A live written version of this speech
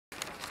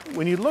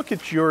When you look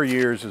at your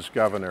years as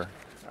governor,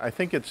 I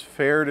think it's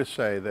fair to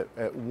say that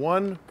at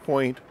one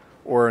point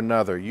or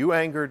another, you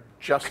angered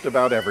just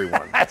about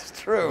everyone. That's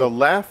true. The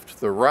left,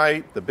 the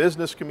right, the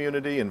business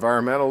community,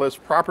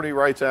 environmentalists, property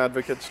rights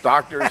advocates,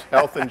 doctors,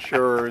 health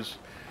insurers.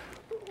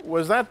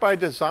 Was that by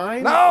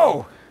design?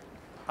 No!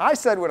 I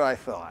said what I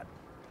thought,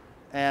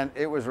 and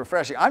it was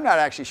refreshing. I'm not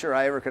actually sure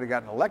I ever could have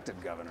gotten elected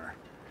governor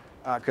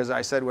because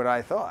I said what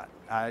I thought.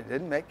 I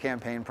didn't make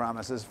campaign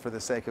promises for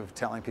the sake of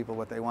telling people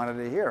what they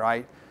wanted to hear.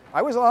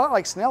 I was a lot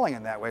like Snelling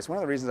in that way. It's one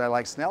of the reasons I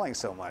like Snelling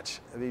so much.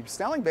 I mean,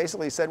 Snelling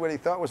basically said what he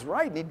thought was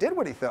right, and he did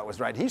what he thought was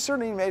right. He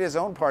certainly made his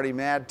own party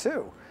mad,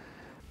 too.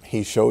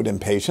 He showed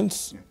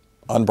impatience,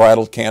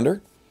 unbridled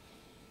candor.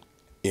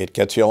 It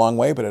gets you a long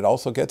way, but it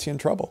also gets you in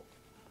trouble.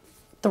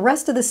 The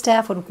rest of the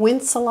staff would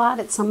wince a lot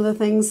at some of the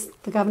things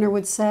the governor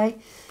would say,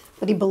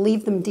 but he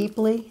believed them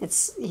deeply.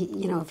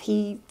 You know, if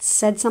he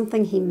said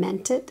something, he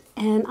meant it.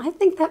 And I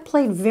think that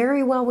played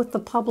very well with the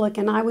public,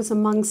 and I was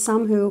among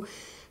some who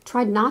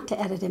tried not to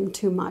edit him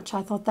too much.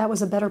 I thought that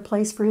was a better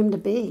place for him to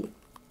be.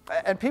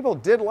 And people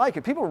did like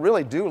it. People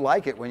really do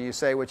like it when you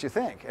say what you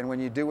think and when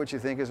you do what you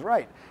think is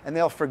right. And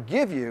they'll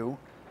forgive you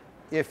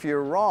if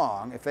you're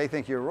wrong, if they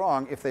think you're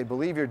wrong, if they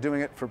believe you're doing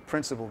it for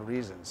principled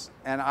reasons.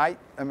 And I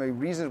am a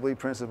reasonably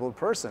principled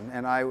person,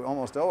 and I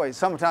almost always,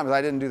 sometimes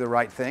I didn't do the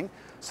right thing.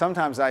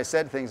 Sometimes I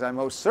said things I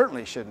most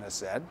certainly shouldn't have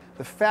said.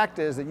 The fact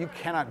is that you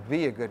cannot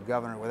be a good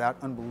governor without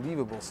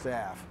unbelievable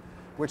staff,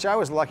 which I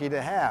was lucky to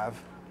have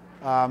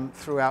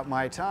throughout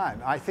my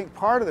time. I think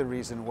part of the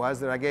reason was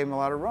that I gave them a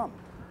lot of room.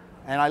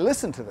 And I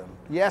listened to them.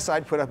 Yes,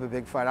 I'd put up a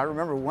big fight. I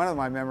remember one of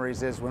my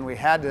memories is when we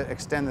had to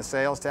extend the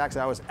sales tax.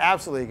 I was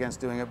absolutely against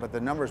doing it, but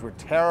the numbers were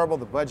terrible.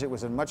 The budget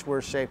was in much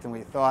worse shape than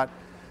we thought.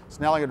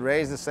 Snelling had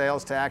raised the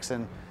sales tax,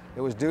 and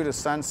it was due to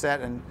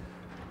sunset. And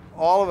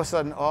all of a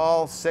sudden,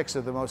 all 6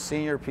 of the most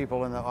senior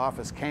people in the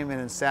office came in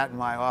and sat in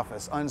my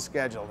office,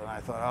 unscheduled. And I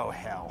thought, oh,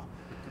 hell.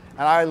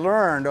 And I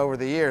learned over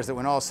the years that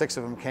when all 6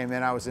 of them came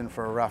in, I was in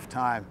for a rough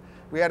time.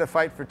 We had to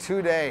fight for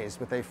 2 days,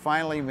 but they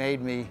finally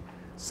made me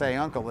say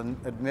uncle and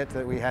admit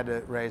that we had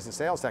to raise the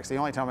sales tax. The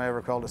only time I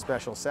ever called a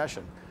special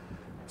session.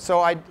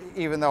 So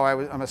even though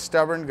I'm a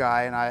stubborn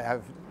guy and I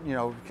have, you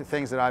know,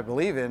 things that I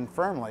believe in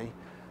firmly,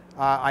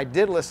 I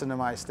did listen to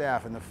my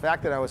staff, and the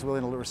fact that I was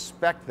willing to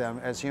respect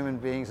them as human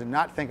beings and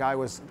not think I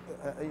was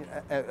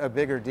a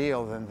bigger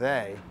deal than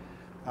they,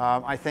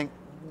 I think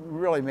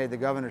really made the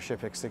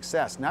governorship a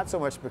success. Not so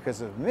much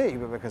because of me,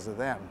 but because of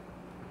them.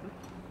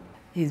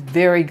 He's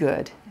very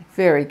good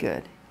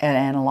at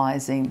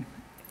analyzing,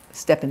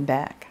 stepping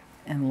back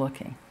and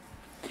looking.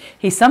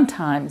 He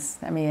sometimes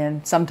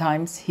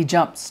he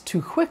jumps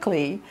too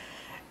quickly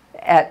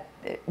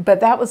but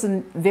that was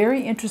a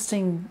very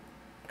interesting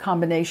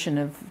combination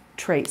of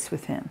traits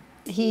with him.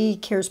 He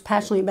cares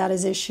passionately about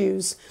his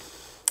issues.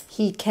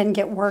 He can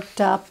get worked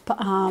up.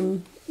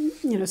 You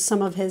know,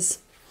 some of his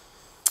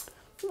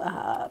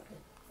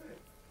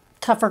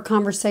tougher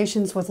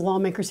conversations with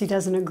lawmakers he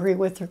doesn't agree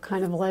with are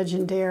kind of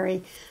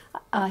legendary.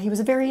 He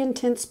was a very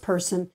intense person.